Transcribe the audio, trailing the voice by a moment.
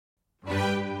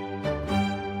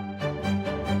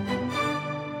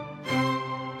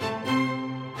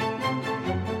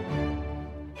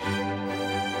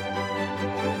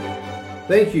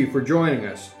Thank you for joining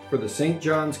us for the St.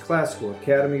 John's Classical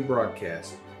Academy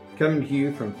broadcast, coming to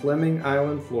you from Fleming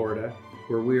Island, Florida,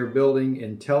 where we are building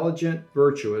intelligent,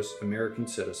 virtuous American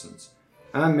citizens.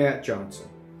 I'm Matt Johnson.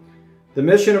 The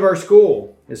mission of our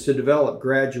school is to develop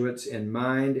graduates in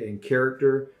mind and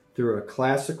character through a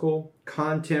classical,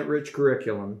 content-rich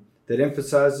curriculum that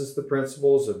emphasizes the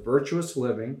principles of virtuous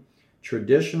living,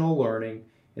 traditional learning,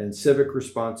 and civic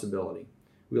responsibility.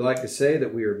 We like to say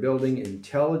that we are building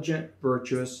intelligent,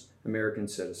 virtuous American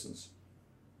citizens.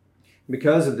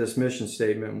 Because of this mission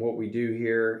statement and what we do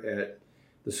here at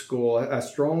the school, I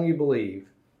strongly believe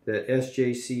that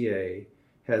SJCA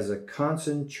has a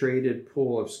concentrated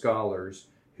pool of scholars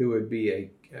who would be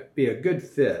a good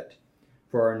fit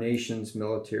for our nation's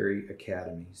military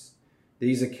academies.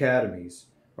 These academies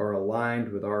are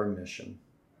aligned with our mission.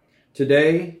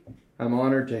 Today, I'm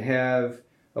honored to have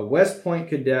a West Point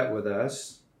cadet with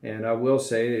us, and I will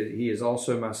say that he is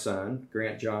also my son,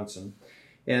 Grant Johnson,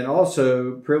 and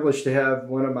also privileged to have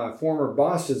one of my former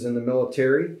bosses in the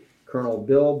military, Colonel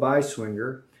Bill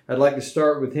Beiswenger. I'd like to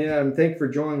start with him. Thank you for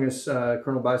joining us,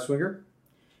 Colonel Beiswenger.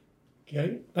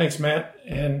 Okay, thanks, Matt,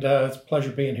 and it's a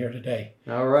pleasure being here today.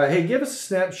 All right. Hey, give us a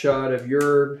snapshot of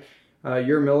your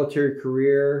military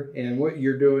career and what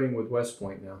you're doing with West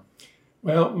Point now.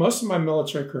 Well, most of my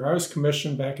military career, I was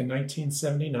commissioned back in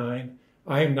 1979.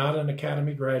 I am not an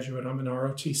academy graduate. I'm an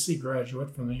ROTC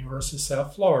graduate from the University of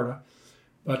South Florida,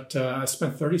 but I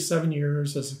spent 37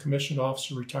 years as a commissioned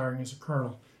officer, retiring as a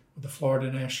colonel with the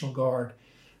Florida National Guard.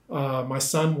 My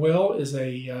son, Will, is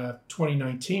a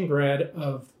 2019 grad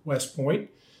of West Point,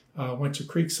 went to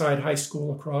Creekside High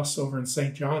School across over in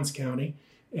St. Johns County,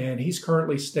 and he's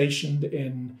currently stationed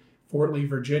in Fort Lee,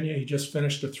 Virginia. He just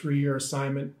finished a 3-year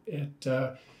assignment in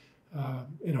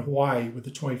Hawaii with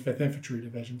the 25th Infantry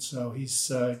Division. So he's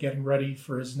getting ready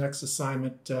for his next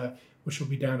assignment, which will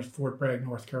be down at Fort Bragg,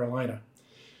 North Carolina.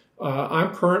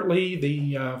 I'm currently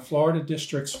the Florida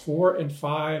Districts 4 and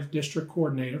 5 District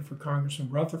Coordinator for Congressman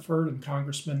Rutherford and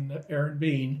Congressman Aaron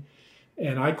Bean,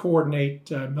 and I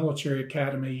coordinate military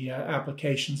academy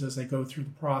applications as they go through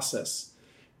the process.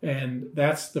 And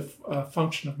that's the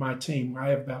function of my team. I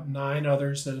have about 9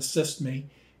 others that assist me,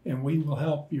 and we will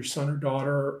help your son or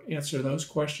daughter answer those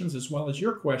questions as well as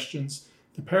your questions,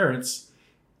 the parents,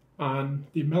 on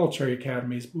the military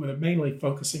academies, mainly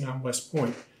focusing on West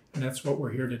Point. And that's what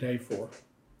we're here today for.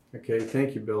 Okay,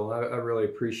 thank you, Bill. I really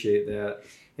appreciate that.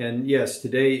 And yes,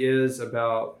 today is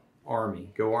about Army.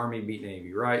 Go Army, beat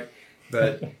Navy, right?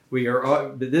 But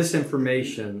this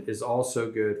information is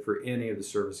also good for any of the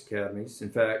service academies. In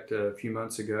fact, a few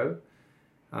months ago,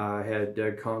 I had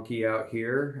Doug Conkey out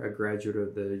here, a graduate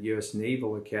of the U.S.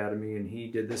 Naval Academy, and he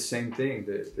did the same thing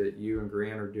that you and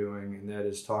Grant are doing, and that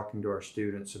is talking to our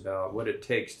students about what it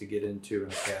takes to get into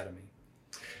an academy.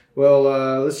 Well,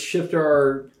 let's shift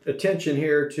our attention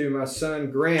here to my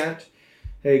son, Grant.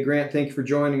 Hey, Grant, thank you for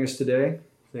joining us today.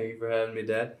 Thank you for having me,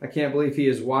 Dad. I can't believe he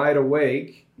is wide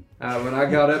awake. When I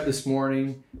got up this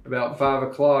morning, about 5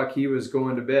 o'clock, he was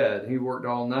going to bed. He worked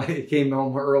all night. He came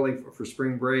home early for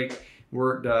spring break,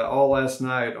 worked all last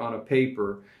night on a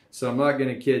paper. So I'm not going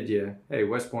to kid you. Hey,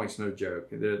 West Point's no joke.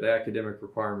 The academic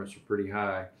requirements are pretty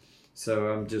high. So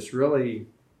I'm just really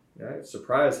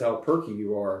surprised how perky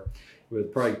you are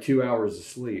with probably 2 hours of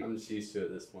sleep. I'm just used to it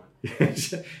at this point.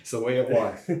 It's a way of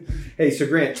life. Hey, so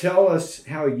Grant, tell us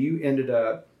how you ended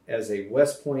up as a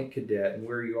West Point cadet and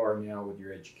where you are now with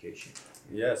your education.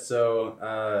 Yeah, so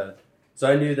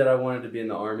I knew that I wanted to be in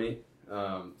the Army.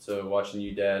 So watching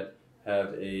you, Dad,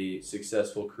 have a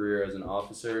successful career as an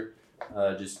officer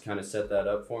just kind of set that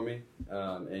up for me.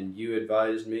 And you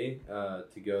advised me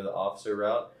to go the officer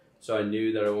route. So I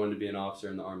knew that I wanted to be an officer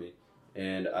in the Army.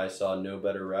 And I saw no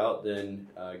better route than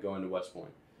going to West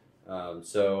Point.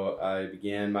 So I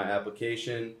began my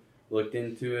application, looked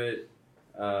into it,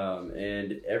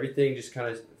 and everything just kind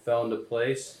of fell into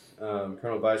place.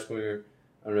 Colonel Beiswenger,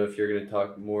 I don't know if you're going to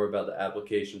talk more about the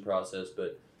application process,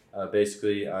 but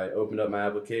basically I opened up my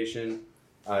application.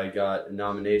 I got a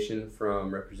nomination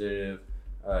from Representative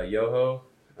Yoho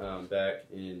back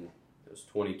in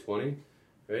 2020,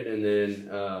 right?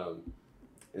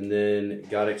 And then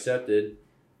got accepted,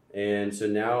 and so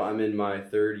now I'm in my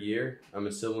 3rd year. I'm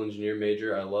a civil engineer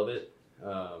major. I love it,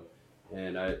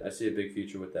 and I see a big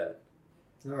future with that.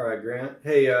 All right, Grant.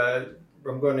 Hey, I'm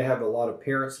going to have a lot of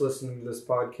parents listening to this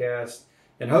podcast,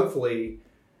 and hopefully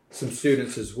some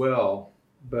students as well.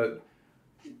 But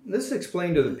let's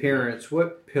explain to the parents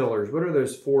what are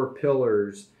those 4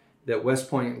 pillars that West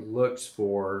Point looks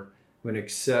for when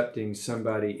accepting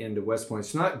somebody into West Point.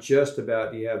 It's not just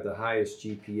about do you have the highest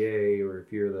GPA or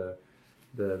if you're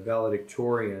the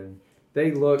valedictorian.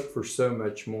 they look for so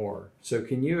much more. So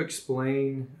can you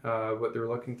explain what they're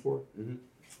looking for? Mm-hmm.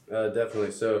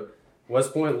 Definitely. So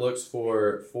West Point looks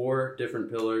for 4 different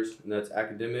pillars, and that's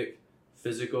academic,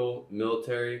 physical,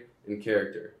 military, and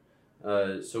character.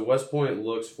 So West Point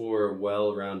looks for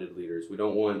well-rounded leaders. We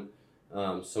don't want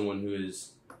someone who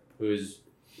is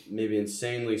maybe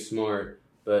insanely smart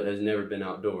but has never been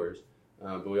outdoors.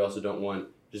 But we also don't want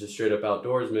just a straight-up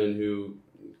outdoorsman who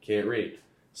can't read.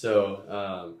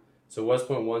 So West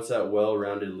Point wants that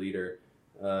well-rounded leader,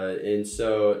 and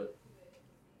so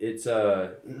it's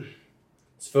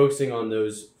focusing on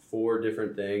those 4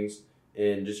 different things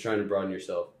and just trying to broaden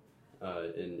yourself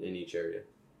in each area.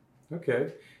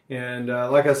 Okay. And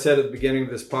like I said at the beginning of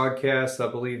this podcast, I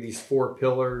believe these 4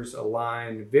 pillars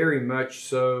align very much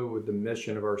so with the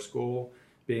mission of our school,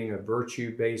 being a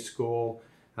virtue-based school.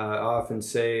 I often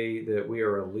say that we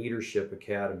are a leadership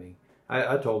academy.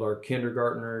 I told our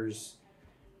kindergartners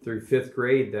through 5th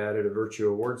grade that at a Virtue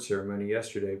Award ceremony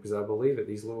yesterday, because I believe it.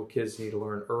 These little kids need to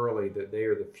learn early that they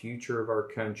are the future of our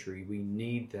country. We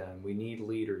need them. We need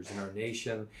leaders in our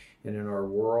nation and in our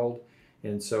world.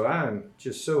 And so I'm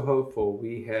just so hopeful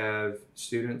we have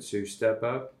students who step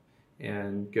up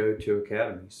and go to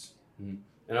academies. Mm-hmm.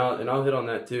 And I'll hit on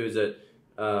that too. Is that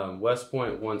West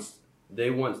Point wants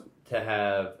to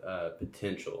have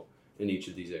potential in each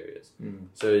of these areas. Mm-hmm.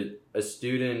 So a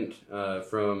student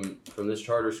from this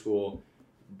charter school,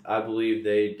 I believe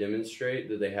they demonstrate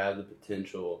that they have the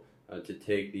potential to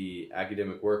take the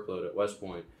academic workload at West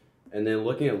Point. And then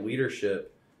looking at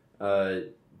leadership,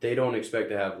 they don't expect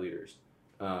to have leaders.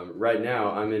 Right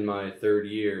now, I'm in my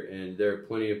 3rd year, and there are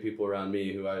plenty of people around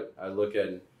me who I look at,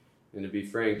 and to be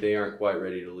frank, they aren't quite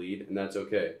ready to lead, and that's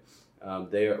okay.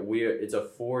 It's a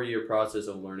 4-year process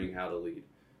of learning how to lead,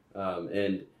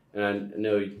 and I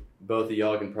know both of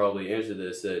y'all can probably answer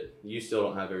this, that you still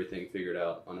don't have everything figured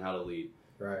out on how to lead.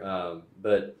 Right.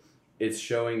 But it's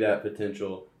showing that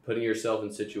potential, putting yourself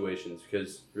in situations,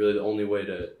 because really the only way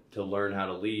to learn how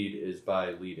to lead is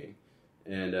by leading.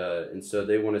 And so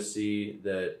they want to see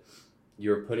that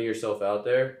you're putting yourself out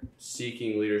there,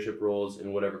 seeking leadership roles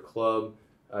in whatever club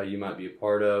you might be a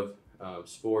part of,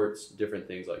 sports, different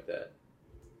things like that.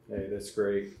 Hey, that's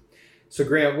great. So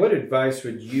Grant, what advice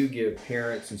would you give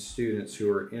parents and students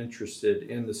who are interested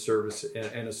in the service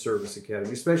in a service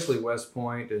academy, especially West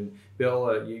Point? And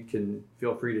Bill, you can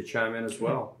feel free to chime in as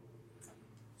well.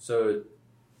 So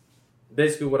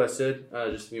basically what I said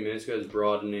just a few minutes ago is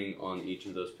broadening on each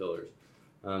of those pillars.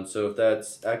 So if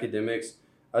that's academics,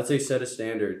 I'd say set a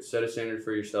standard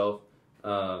for yourself.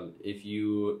 If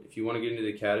you want to get into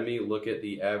the academy, look at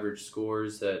the average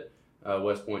scores that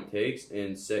West Point takes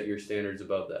and set your standards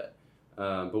above that.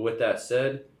 But with that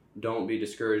said, don't be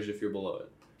discouraged if you're below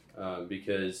it,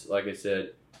 because like I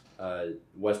said,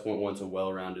 West Point wants a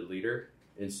well-rounded leader,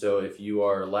 and so if you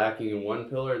are lacking in one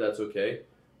pillar, that's okay.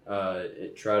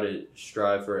 Try to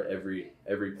strive for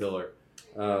every pillar.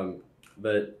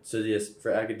 But so yes,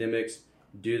 for academics,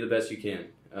 do the best you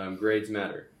can. Grades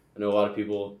matter. I know a lot of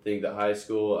people think that high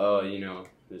school,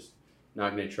 just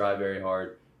not going to try very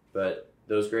hard, but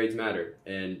those grades matter,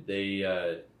 and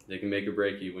they can make or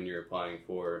break you when you're applying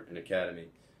for an academy.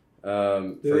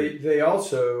 They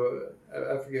also,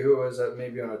 I forget who it was,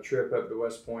 maybe on a trip up to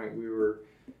West Point, we were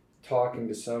talking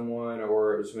to someone,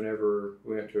 or it was whenever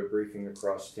we went to a briefing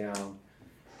across town.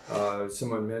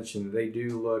 Someone mentioned they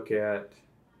do look at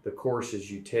the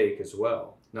courses you take as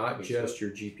well, not just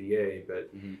your GPA, but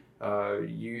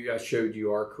I showed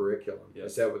you our curriculum.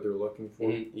 Yes. Is that what they're looking for?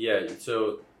 Mm-hmm. Yeah.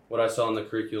 So what I saw in the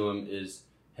curriculum is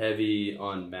heavy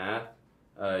on math.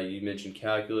 You mentioned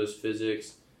calculus,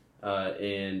 physics,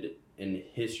 and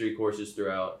history courses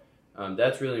throughout.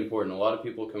 That's really important. A lot of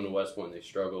people come to West Point, they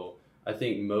struggle. I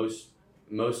think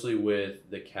mostly with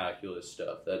the calculus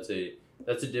stuff. That's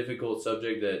a difficult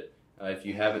subject that if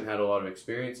you haven't had a lot of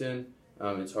experience in,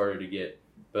 it's harder to get.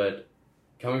 But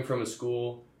coming from a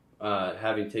school,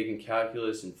 having taken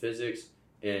calculus and physics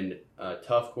and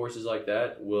tough courses like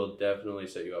that will definitely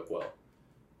set you up well.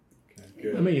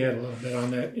 Good. Let me add a little bit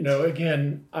on that.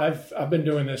 Again, I've been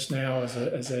doing this now as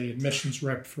a admissions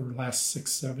rep for the last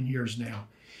 6-7 years now,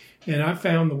 and I've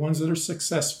found the ones that are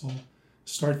successful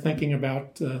start thinking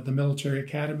about the military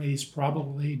academies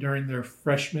probably during their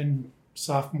freshman,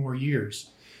 sophomore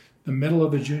years. The middle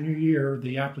of the junior year,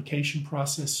 the application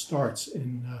process starts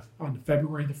on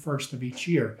February the 1st of each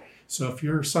year. So if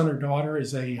your son or daughter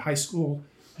is a high school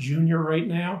junior right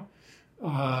now,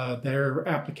 their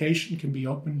application can be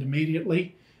opened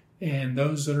immediately, and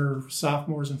those that are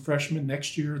sophomores and freshmen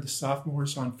next year, the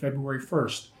sophomores on February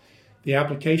 1st. The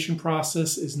application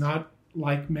process is not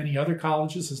like many other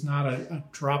colleges, is not a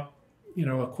drop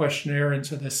a questionnaire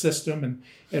into the system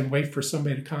and wait for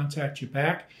somebody to contact you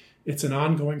back. It's an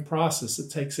ongoing process.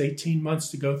 It takes 18 months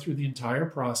to go through the entire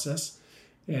process,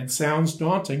 and sounds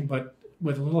daunting, but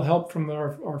with a little help from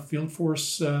our field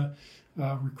force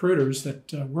recruiters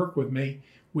that work with me,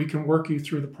 we can work you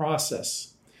through the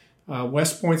process.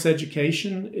 West Point's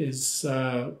education is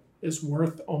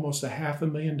worth almost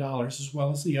 $500,000, as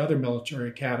well as the other military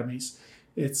academies.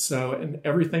 And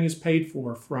everything is paid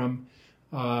for, from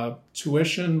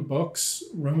tuition, books,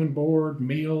 room and board,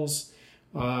 meals,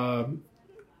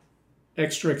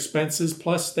 extra expenses.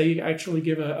 Plus, they actually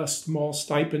give a small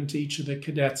stipend to each of the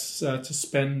cadets to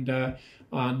spend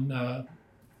on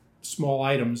small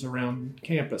items around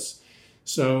campus.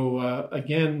 So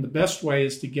again, the best way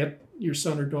is to get your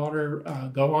son or daughter,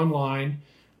 go online.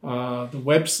 The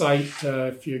website,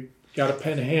 if you got a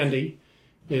pen handy,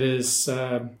 it is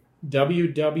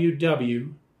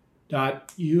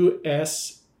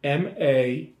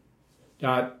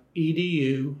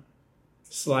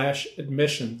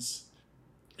www.usma.edu/admissions.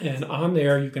 And on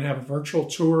there, you can have a virtual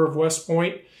tour of West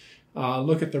Point,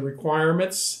 look at the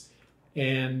requirements,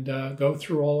 and go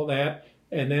through all of that.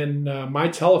 And then my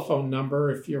telephone number,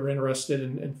 if you're interested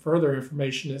in further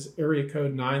information, is area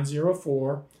code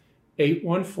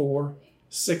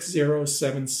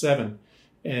 904-814-6077.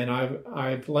 And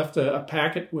I've left a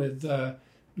packet with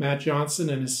Matt Johnson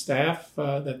and his staff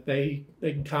that they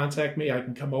can contact me. I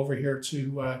can come over here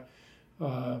to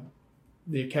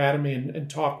the academy and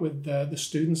talk with the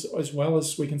students, as well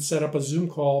as we can set up a Zoom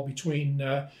call between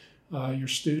your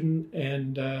student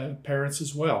and parents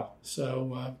as well.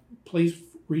 So please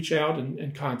reach out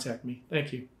and contact me.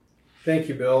 Thank you. Thank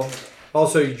you, Bill.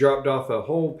 Also, you dropped off a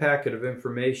whole packet of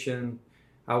information.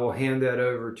 I will hand that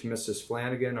over to Mrs.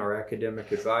 Flanagan, our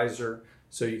academic advisor,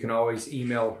 so you can always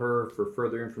email her for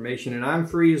further information. And I'm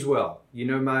free as well. You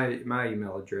know my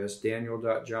email address,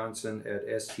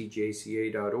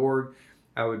 daniel.johnson@stjca.org.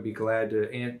 I would be glad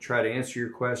to try to answer your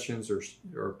questions or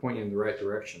point you in the right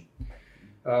direction.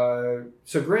 So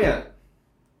Grant,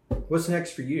 what's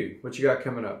next for you? What you got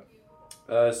coming up?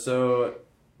 So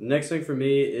next thing for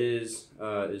me is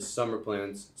summer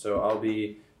plans. So I'll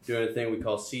be doing a thing we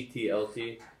call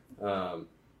CTLT. I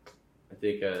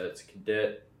think it's a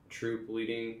cadet troop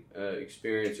leading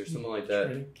experience or something like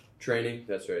that. Training,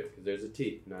 that's right, because there's a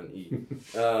T, not an E.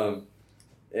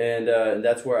 And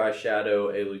that's where I shadow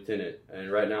a lieutenant.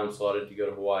 And right now I'm slotted to go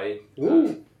to Hawaii.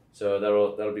 So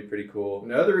that'll be pretty cool.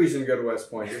 Another reason to go to West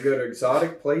Point. You go to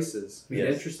exotic places, meet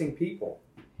interesting people.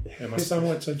 And my son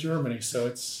went to Germany, so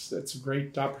it's a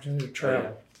great opportunity to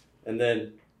travel. And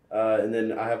then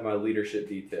I have my leadership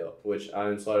detail, which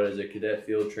I'm slotted as a cadet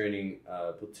field training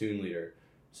platoon leader.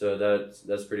 So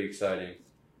that's pretty exciting.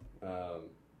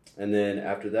 And then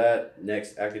after that,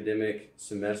 next academic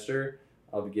semester,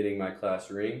 I'll be getting my class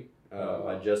ring.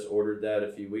 I just ordered that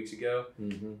a few weeks ago,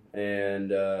 and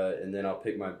then I'll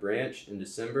pick my branch in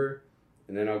December,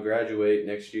 and then I'll graduate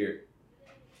next year.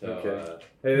 So, okay.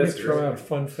 Hey, let's throw out a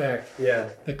fun fact.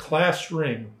 Yeah. The class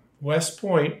ring. West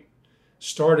Point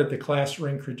started the class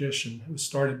ring tradition. It was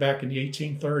started back in the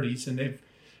 1830s, and they've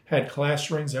had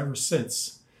class rings ever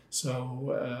since.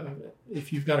 So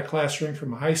if you've got a class ring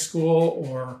from a high school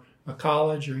or a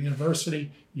college or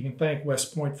university, you can thank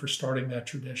West Point for starting that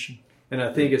tradition. And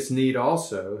I think it's neat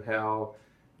also how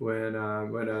when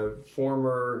a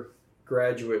former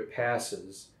graduate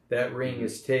passes, that ring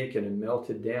is taken and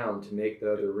melted down to make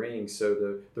the other ring.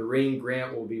 So the ring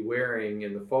Grant will be wearing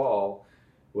in the fall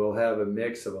will have a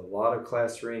mix of a lot of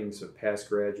class rings of past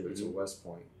graduates at West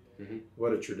Point.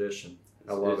 What a tradition.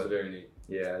 I love it. It's very neat.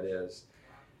 Yeah, it is.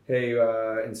 Hey,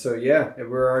 and so,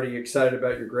 we're already excited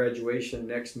about your graduation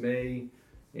next May,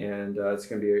 and it's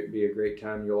going to be a great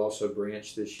time. You'll also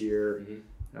branch this year.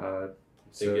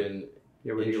 Thinking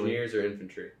engineers or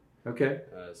infantry. Okay.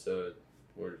 So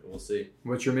we'll see.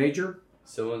 What's your major?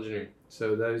 Civil engineering.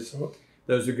 So those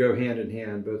would go hand in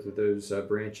hand, both of those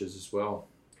branches as well.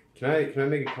 Can I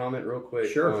make a comment real quick?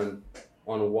 Sure.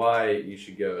 On why you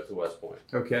should go to West Point?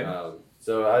 Okay.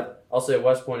 So I'll say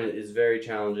West Point is very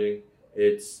challenging.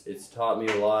 It's taught me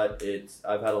a lot.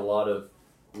 I've had a lot of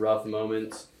rough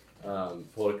moments.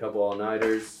 Pulled a couple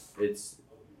all-nighters. It's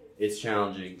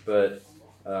challenging, but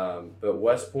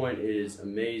West Point is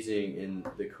amazing in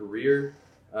the career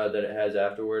that it has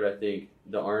afterward. I think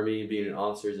the Army, being an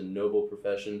officer, is a noble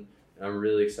profession, and I'm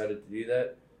really excited to do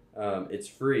that. It's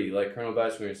free, like Colonel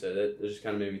Beiswenger said. That just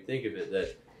kind of made me think of it.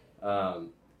 That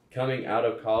coming out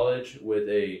of college with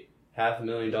a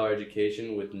 $500,000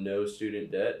 education with no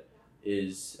student debt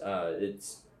is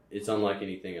it's unlike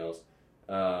anything else,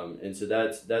 and so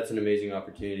that's an amazing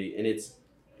opportunity, and it's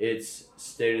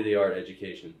state of the art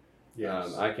education.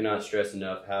 Yes. I cannot stress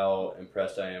enough how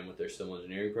impressed I am with their civil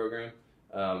engineering program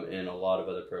and a lot of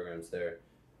other programs there.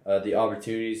 The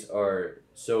opportunities are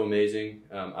so amazing.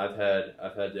 I've had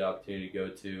the opportunity to go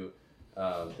to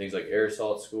things like air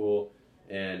assault school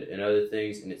and other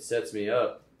things, and it sets me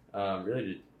up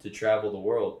really to travel the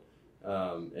world.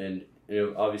 And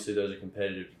obviously those are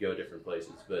competitive to go different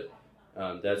places, but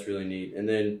that's really neat. And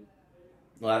then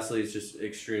lastly, it's just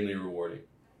extremely rewarding.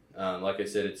 Like I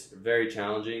said, it's very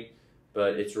challenging,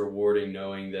 but it's rewarding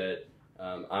knowing that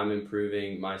I'm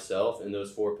improving myself in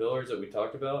those 4 pillars that we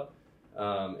talked about,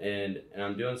 and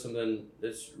I'm doing something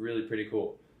that's really pretty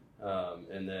cool,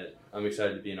 and that I'm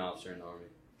excited to be an officer in the Army.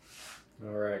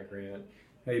 All right, Grant.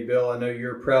 Hey, Bill, I know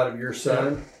you're proud of your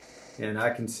son, and I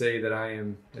can say that I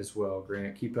am as well,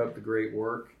 Grant. Keep up the great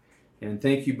work, and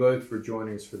thank you both for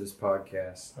joining us for this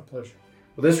podcast. My pleasure.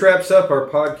 Well, this wraps up our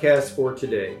podcast for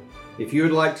today. If you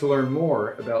would like to learn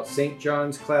more about St.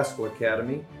 John's Classical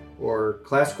Academy or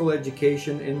classical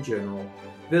education in general,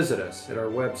 visit us at our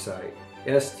website,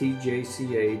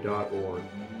 stjca.org.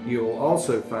 You will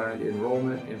also find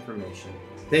enrollment information.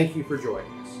 Thank you for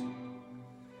joining us.